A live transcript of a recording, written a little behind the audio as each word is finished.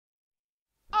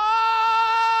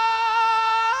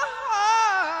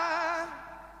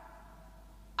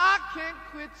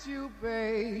quit you,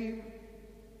 babe.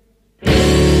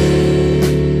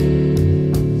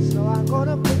 So I'm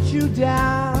gonna put you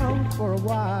down for a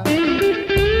while.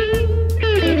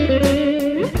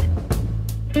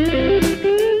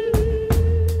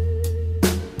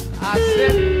 I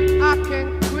said I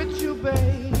can't quit you,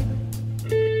 babe.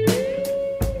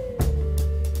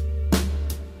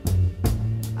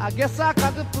 I guess I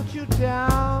got to put you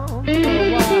down for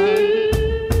a while.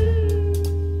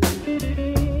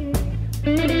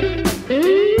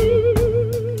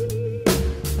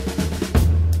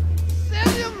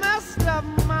 Said you messed up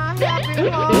my happy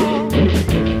home,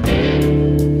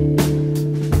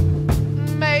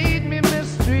 made me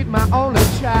mistreat my only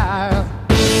child.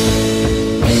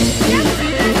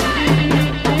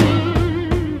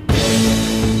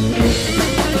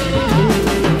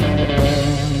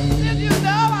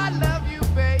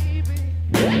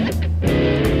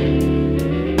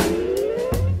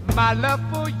 My love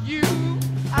for you,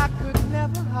 I could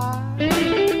never hide.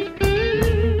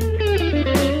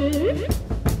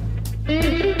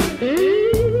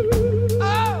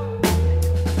 Oh,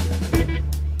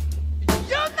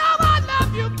 you know I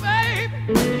love you, baby.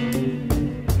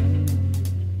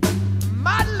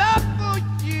 My love for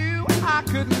you, I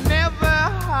could never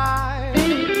hide.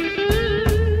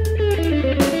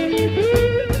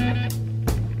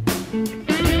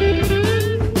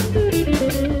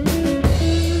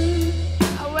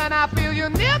 When I feel you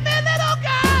near me, little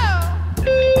girl,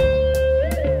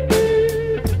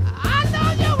 I know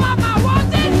you are my one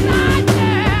desire,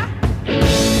 yeah.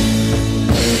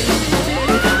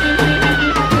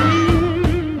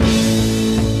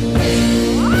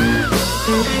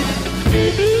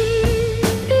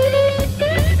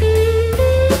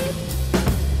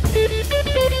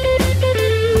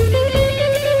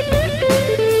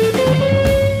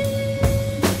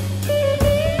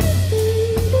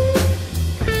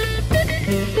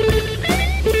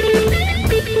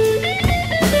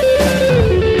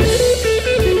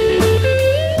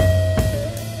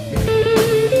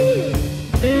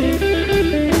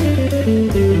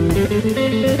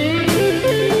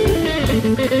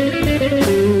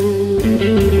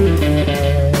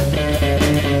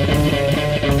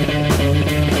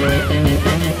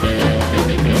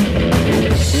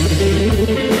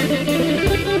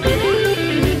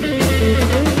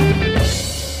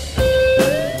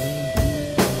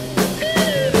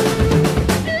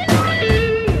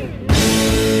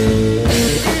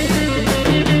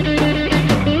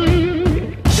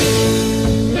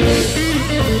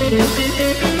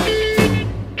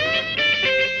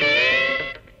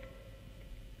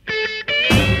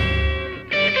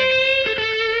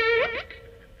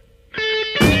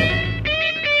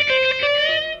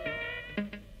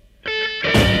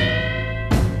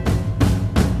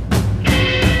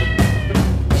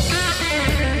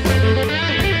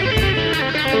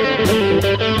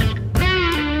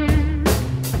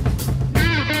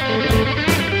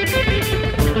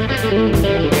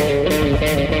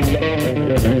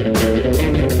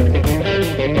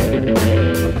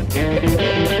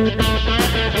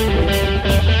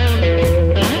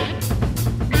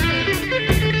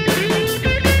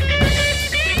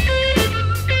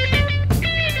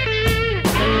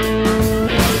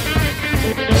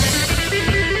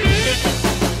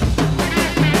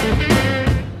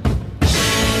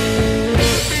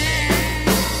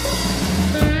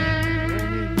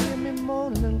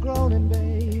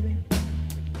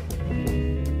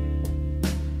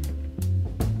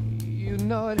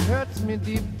 It hurts me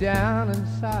deep down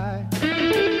inside.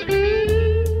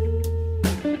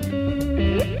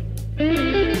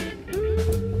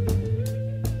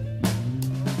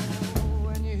 Oh,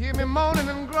 when you hear me moaning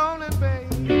and groaning,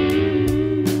 babe,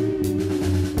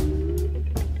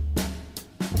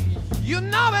 you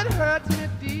know it hurts me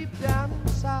deep down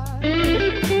inside.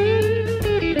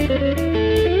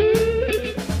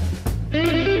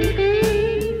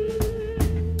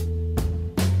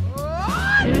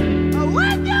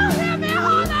 When you hear me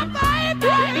holler,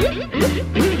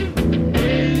 baby,